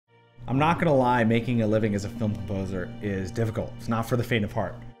I'm not gonna lie, making a living as a film composer is difficult. It's not for the faint of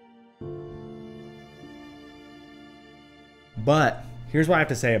heart. But here's what I have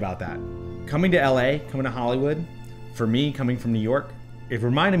to say about that. Coming to LA, coming to Hollywood, for me, coming from New York, it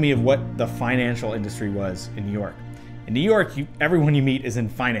reminded me of what the financial industry was in New York. In New York, everyone you meet is in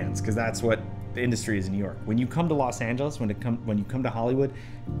finance, because that's what the industry is in New York. When you come to Los Angeles, when you come to Hollywood,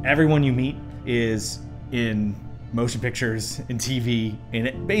 everyone you meet is in motion pictures, in TV,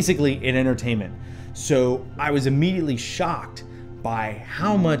 basically in entertainment. So I was immediately shocked by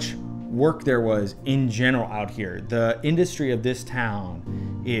how much work there was in general out here. The industry of this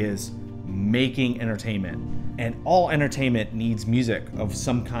town is making entertainment, and all entertainment needs music of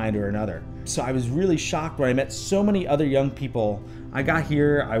some kind or another. So I was really shocked when I met so many other young people. I got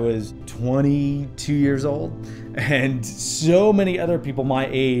here, I was 22 years old, and so many other people my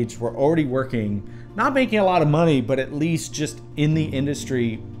age were already working, not making a lot of money, but at least just in the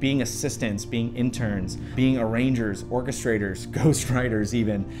industry, being assistants, being interns, being arrangers, orchestrators, ghostwriters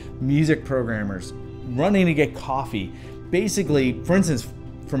even, music programmers, running to get coffee. Basically, for instance,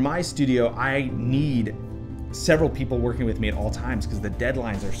 for my studio, I need several people working with me at all times because the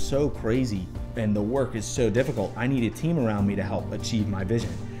deadlines are so crazy and the work is so difficult. I need a team around me to help achieve my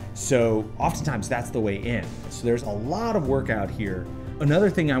vision. So oftentimes that's the way in. So there's a lot of work out here. Another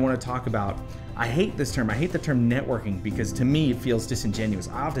thing I want to talk about, I hate this term. I hate the term networking because to me it feels disingenuous.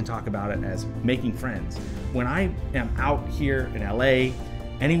 I often talk about it as making friends. When I am out here in LA,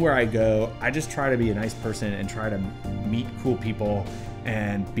 anywhere I go, I just try to be a nice person and try to meet cool people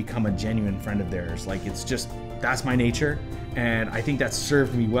and become a genuine friend of theirs. Like, it's just, that's my nature. And I think that's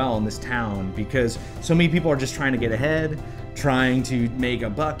served me well in this town because so many people are just trying to get ahead, trying to make a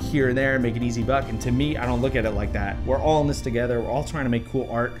buck here and there, make an easy buck. And to me, I don't look at it like that. We're all in this together. We're all trying to make cool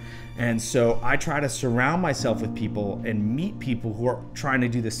art. And so I try to surround myself with people and meet people who are trying to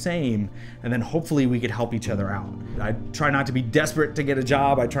do the same. And then hopefully we could help each other out. I try not to be desperate to get a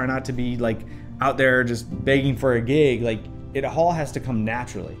job. I try not to be like out there just begging for a gig. Like, it all has to come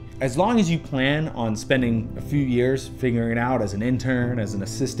naturally. As long as you plan on spending a few years figuring it out as an intern, as an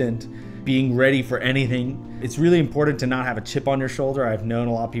assistant, being ready for anything, it's really important to not have a chip on your shoulder. I've known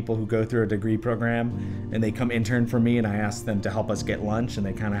a lot of people who go through a degree program and they come intern for me and I ask them to help us get lunch and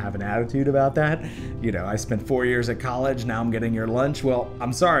they kind of have an attitude about that. You know, I spent 4 years at college, now I'm getting your lunch. Well,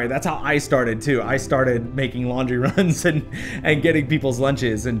 I'm sorry, that's how I started too. I started making laundry runs and getting people's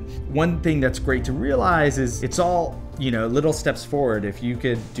lunches. And one thing that's great to realize is it's all, you know, little steps forward. If you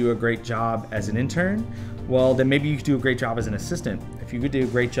could do a great job as an intern, well, then maybe you could do a great job as an assistant. If you could do a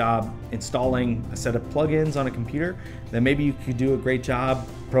great job installing a set of plugins on a computer, then maybe you could do a great job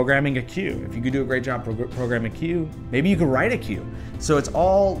programming a queue. If you could do a great job programming a queue, maybe you could write a queue. So it's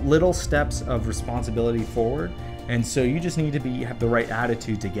all little steps of responsibility forward. And so you just need to have the right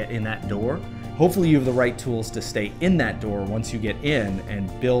attitude to get in that door. Hopefully you have the right tools to stay in that door once you get in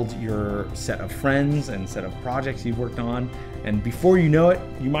and build your set of friends and set of projects you've worked on. And before you know it,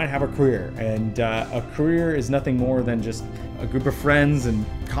 you might have a career. And a career is nothing more than just a group of friends and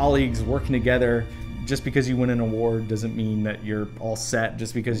colleagues working together. Just because you win an award doesn't mean that you're all set.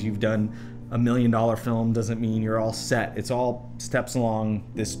 Just because you've done $1 million film doesn't mean you're all set. It's all steps along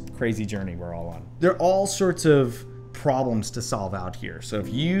this crazy journey we're all on. There are all sorts of problems to solve out here. So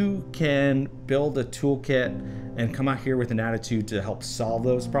if you can build a toolkit and come out here with an attitude to help solve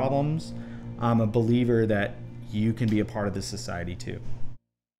those problems, I'm a believer that you can be a part of this society too.